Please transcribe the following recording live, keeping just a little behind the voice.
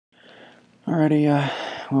Alrighty,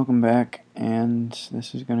 welcome back, and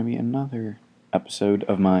this is going to be another episode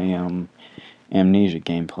of my Amnesia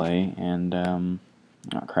gameplay, and oh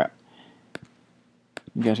crap,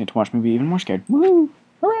 you guys get to watch me be even more scared. Woo!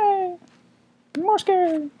 Hooray! More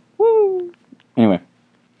scared! Woo! Anyway,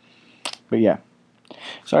 but yeah,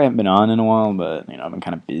 sorry I haven't been on in a while, but I've been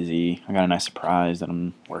kind of busy. I got a nice surprise that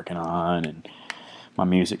I'm working on, and my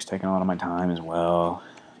music's taking a lot of my time as well.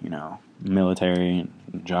 Military and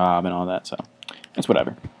job and all that, so it's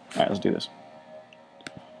whatever. Alright, let's do this.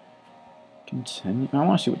 Continue. I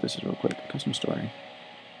want to see what this is real quick. Custom story.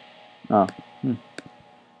 Oh,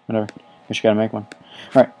 whatever. Guess you gotta make one.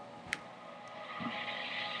 Alright.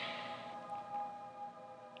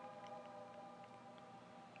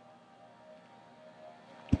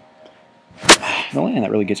 The only thing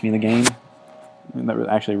that really gets me in the game, that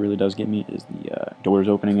actually really does get me, is the doors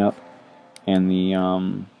opening up and the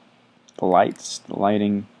lights, the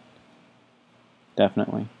lighting,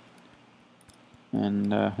 definitely.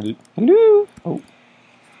 And hello. Oh.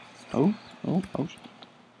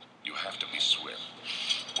 You have to be swift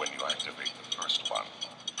when you activate the first one.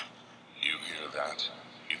 You hear that?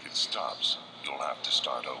 If it stops, you'll have to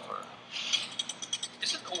start over.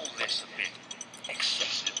 Isn't all this a bit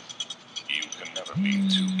excessive? You can never be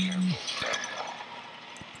too careful, then.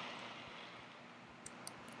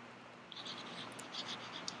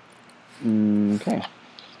 Okay.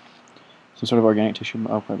 Some sort of organic tissue.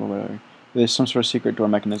 Oh, whatever. There's some sort of secret door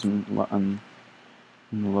mechanism in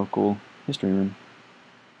the local history room.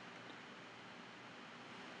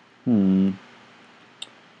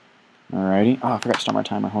 Alrighty. Oh, I forgot to start my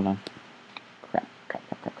timer. Hold on. Crap.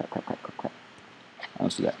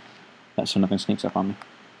 Let's do that. That's so nothing sneaks up on me.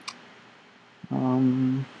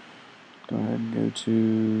 Go ahead and go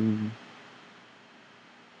to...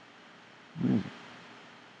 Where is it?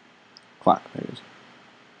 Clock. There it is.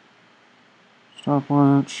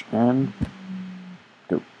 Stopwatch and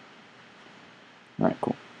go. Alright,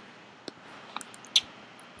 cool.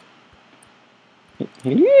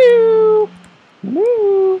 Hello!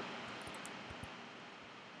 Hello!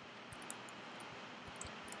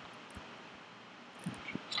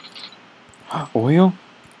 Oil?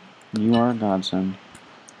 You are a godsend.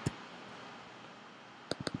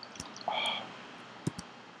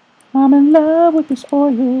 I'm in love with this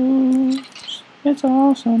oil. It's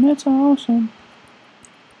awesome, it's awesome.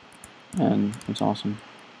 And it's awesome.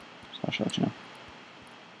 So I should let you know.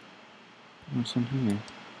 What's in here?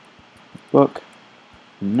 Book,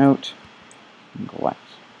 note, and glass.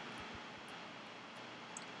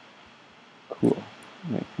 Cool.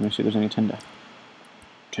 Wait, let me see if there's any tinder.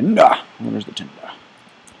 Tinder! Where's the tinder?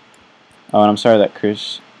 Oh, and I'm sorry that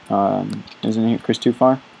Chris isn't here. Chris too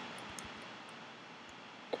far?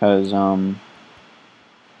 Because,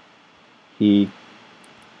 he...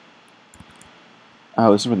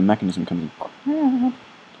 Oh, this is where the mechanism comes in. Crap.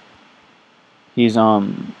 He's,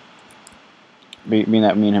 being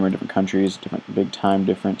that me and him are different countries, different big time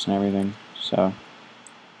difference and everything, so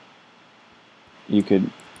you could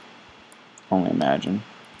only imagine.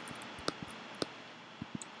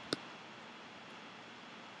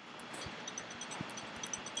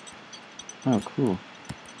 Oh, cool.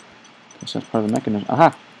 Guess that's part of the mechanism.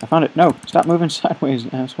 Aha! I found it! No! Stop moving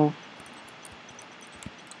sideways, asshole!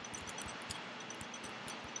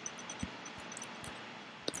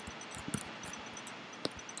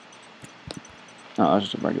 Oh, that's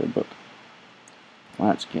just a regular book. Well,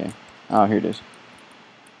 that's gay. Oh, here it is.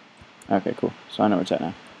 Okay, cool. So I know where it's at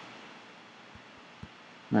now.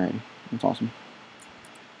 Alrighty. That's awesome.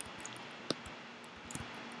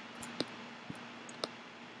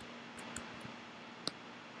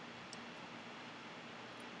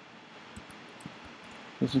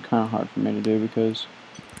 This is kind of hard for me to do because...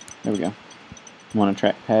 There we go. I'm on a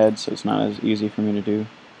trackpad, so it's not as easy for me to do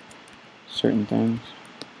certain things.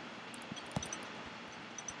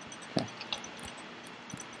 Okay.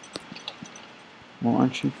 Well,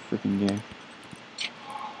 aren't you freaking gay?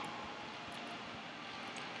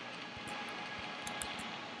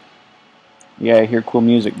 Yeah, I hear cool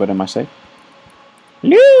music, but am I safe?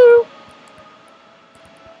 Hello!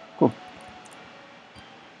 Cool.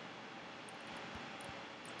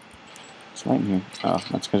 It's light in here. Oh,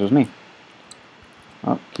 that's because it was me.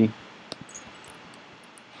 Oh, key.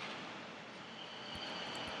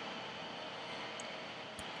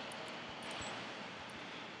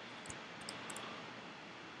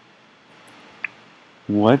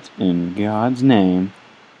 What in God's name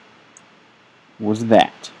was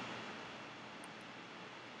that?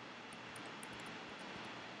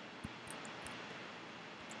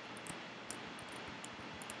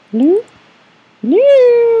 Hello?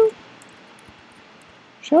 Hello?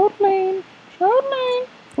 Short lane. Oh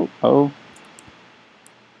no! Oh.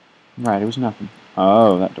 Right, it was nothing.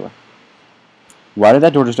 Oh, that door. Why did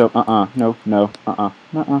that door just open? No, no,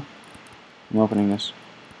 I'm opening this.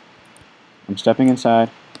 I'm stepping inside,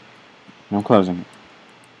 and I'm closing it.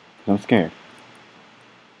 'Cause I'm scared.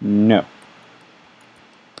 No.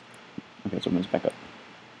 Okay, let's open this back up.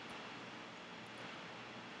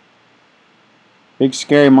 Big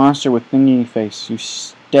scary monster with thingy face. You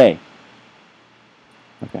stay.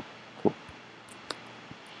 Okay, cool.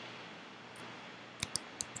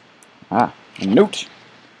 Ah, a note!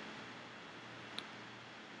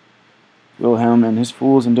 Wilhelm and his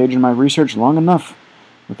fools endangered my research long enough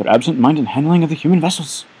with their absent-minded handling of the human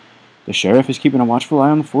vessels. The sheriff is keeping a watchful eye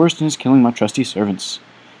on the forest and is killing my trusty servants.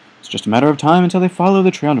 It's just a matter of time until they follow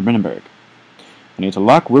the trail to Brennenburg. I need to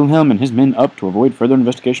lock Wilhelm and his men up to avoid further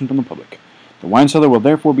investigation from the public. The wine cellar will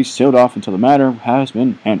therefore be sealed off until the matter has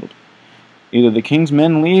been handled. Either the king's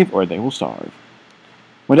men leave or they will starve.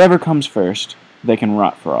 Whatever comes first, they can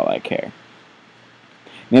rot for all I care.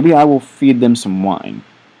 Maybe I will feed them some wine.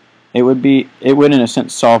 It would in a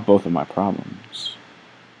sense solve both of my problems.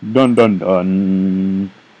 Dun dun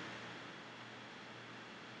dun.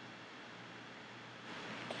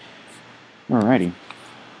 Alrighty.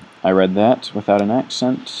 I read that without an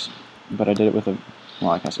accent, but I did it with a...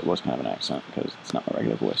 Well, I guess it was kind of an accent, because it's not my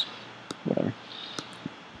regular voice. Whatever.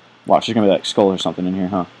 Watch, there's gonna be like skull or something in here,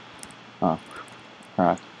 huh? Oh.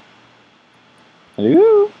 Alright.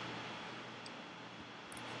 Hello?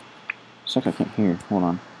 Sucks I can't hear. Hold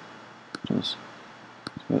on. Let's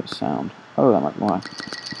get a sound. Oh, that might be why.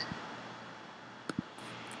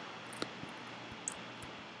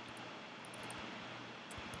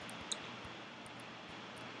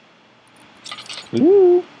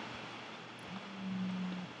 Hello?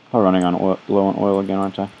 I'm running on oil, low on oil again,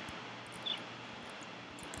 aren't I?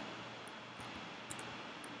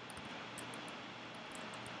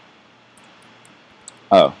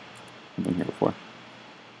 Oh, I've been here before.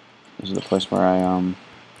 This is the place where I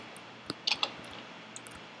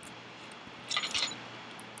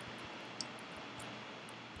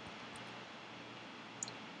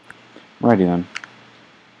Righty then.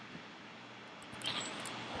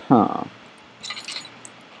 Huh. How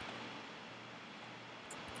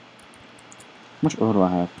much oil do I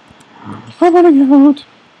have? I'm running out!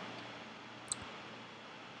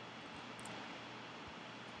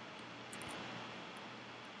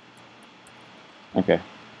 Okay.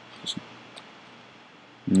 Just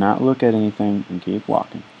not look at anything and keep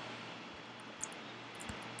walking.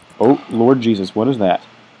 Oh, Lord Jesus, what is that?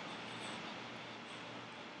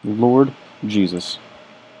 Lord Jesus.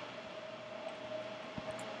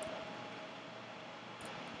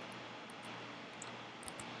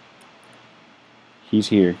 He's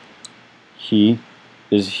here. He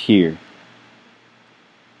is here.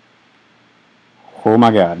 Oh my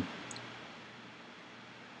God.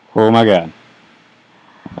 Oh my God.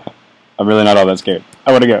 I'm really not all that scared.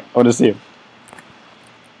 I want to go. I want to see him.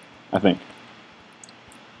 I think.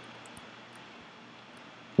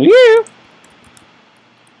 Yeah.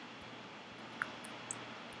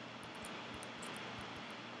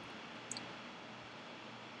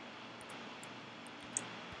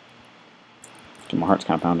 My heart's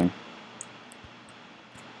kind of pounding.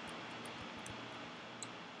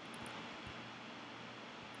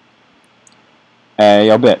 Hey,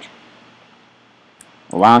 yo, bitch.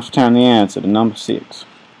 Well, why don't you turn the answer to number 6?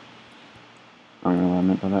 I don't know what I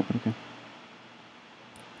meant by that, but okay.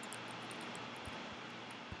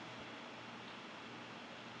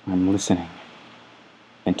 I'm listening,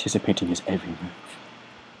 anticipating his every move.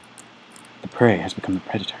 The prey has become the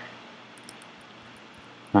predator.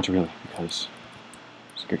 Not really, because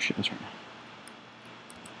I'm scared shitless right now.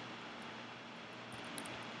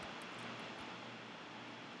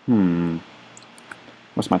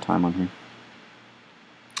 What's my time on here?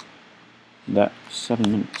 That's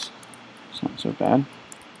 7 minutes. It's not so bad.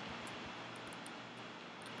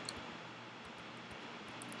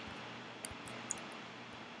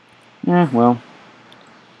 Yeah, well,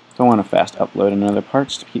 if I want to fast upload another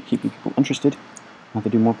parts to keep keeping people interested, I'll have to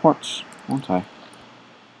do more parts, won't I?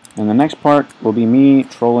 And the next part will be me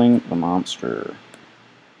trolling the monster.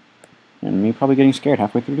 And me probably getting scared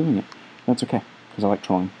halfway through doing it. That's okay, because I like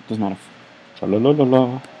trolling. It doesn't matter.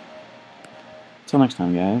 Tra-la-la-la-la. Until next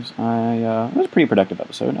time, guys. It was a pretty productive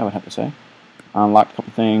episode, I would have to say. I unlocked a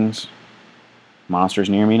couple things. Monster's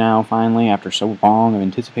near me now, finally, after so long of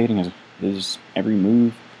anticipating his every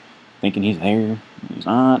move. Thinking he's there. He's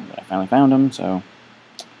not, but I finally found him, so...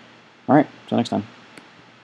 Alright, till next time.